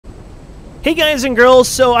Hey guys and girls,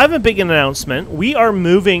 so I have a big announcement. We are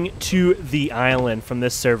moving to the island from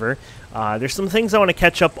this server. There's some things I want to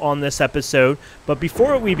catch up on this episode, but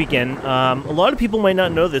before we begin, a lot of people might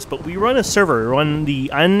not know this, but we run a server. We run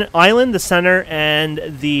the island, the center, and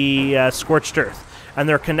the scorched earth. And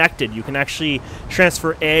they're connected. You can actually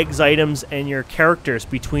transfer eggs, items, and your characters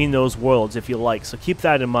between those worlds if you like, so keep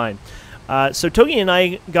that in mind. So Togi and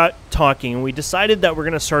I got talking, and we decided that we're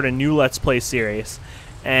going to start a new Let's Play series.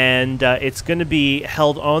 And it's going to be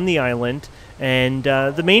held on the island, and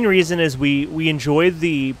the main reason is we enjoyed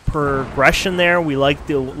the progression there. We liked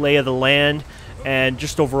the lay of the land, and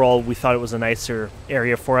just overall we thought it was a nicer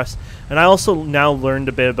area for us. And I also now learned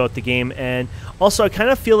a bit about the game, and also I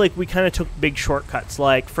kind of feel like we kind of took big shortcuts.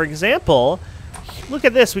 Like, for example, look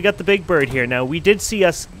at this, we got the big bird here. Now, we did see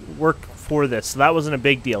us work for this, so that wasn't a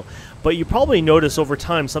big deal. But you probably notice over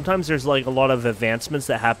time, sometimes there's like a lot of advancements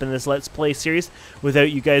that happen in this Let's Play series without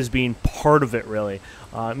you guys being part of it, really.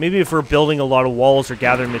 Maybe if we're building a lot of walls or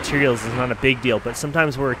gathering materials, it's not a big deal, but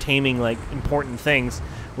sometimes we're taming like important things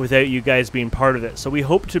without you guys being part of it. So we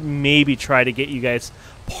hope to maybe try to get you guys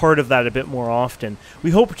part of that a bit more often.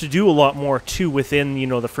 We hope to do a lot more too within, you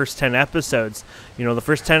know, the first 10 episodes. You know, the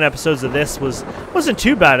first 10 episodes of this wasn't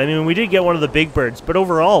too bad. I mean, we did get one of the big birds, but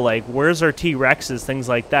overall, like, where's our T-Rexes, things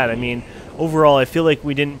like that. I mean, overall, I feel like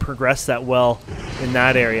we didn't progress that well in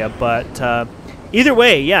that area, but either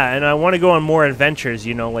way, yeah, and I want to go on more adventures,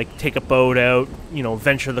 you know, like take a boat out, you know,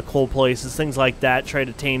 venture the cold places, things like that, try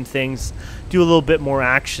to tame things, do a little bit more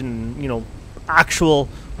action, you know, actual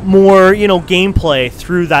more, you know, gameplay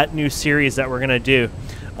through that new series that we're going to do.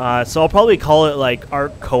 So I'll probably call it like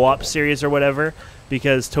ARK co-op series or whatever,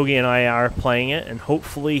 because Togi and I are playing it, and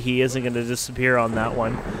hopefully he isn't going to disappear on that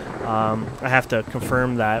one. I have to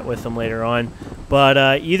confirm that with him later on.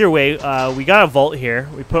 But either way, we got a vault here.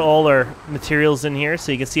 We put all our materials in here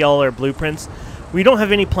so you can see all our blueprints. We don't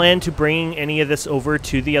have any plan to bring any of this over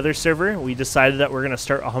to the other server. We decided that we're going to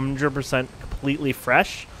start 100% completely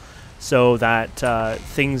fresh, so that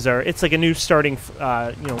things are, it's like a new starting,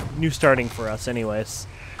 you know, new starting for us anyways.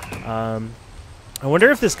 I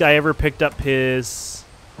wonder if this guy ever picked up his,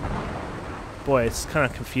 boy, it's kind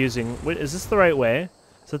of confusing. Wait, is this the right way?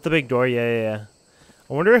 Is that the big door? Yeah.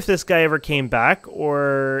 I wonder if this guy ever came back,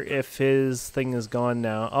 or if his thing is gone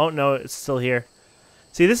now. Oh, no, it's still here.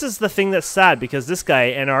 See, this is the thing that's sad, because this guy,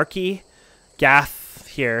 Anarchy, Gath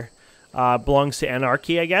here, belongs to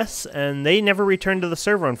Anarchy, I guess, and they never returned to the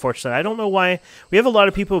server, unfortunately. I don't know why. We have a lot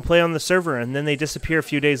of people who play on the server, and then they disappear a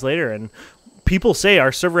few days later, and people say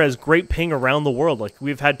our server has great ping around the world. Like,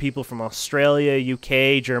 we've had people from Australia,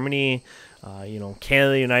 UK, Germany, you know,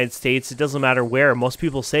 Canada, United States. It doesn't matter where. Most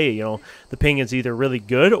people say, you know, the ping is either really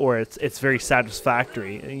good or it's very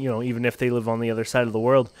satisfactory, you know, even if they live on the other side of the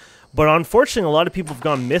world. But unfortunately, a lot of people have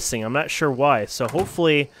gone missing. I'm not sure why. So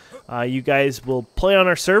hopefully you guys will play on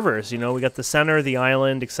our servers. You know, we got the center, the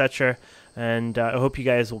island, etc. And I hope you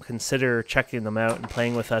guys will consider checking them out and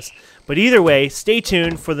playing with us. But either way, stay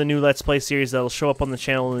tuned for the new Let's Play series that will show up on the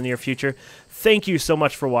channel in the near future. Thank you so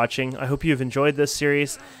much for watching. I hope you've enjoyed this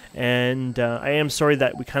series. And I am sorry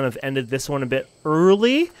that we kind of ended this one a bit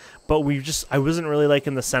early. But I wasn't really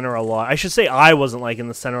liking the center a lot. I should say I wasn't liking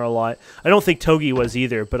the center a lot. I don't think Togi was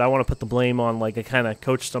either. But I want to put the blame on, like, I kind of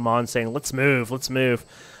coached them on saying, let's move, let's move.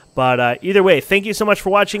 But either way, thank you so much for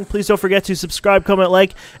watching. Please don't forget to subscribe, comment,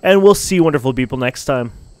 like, and we'll see you wonderful people next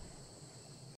time.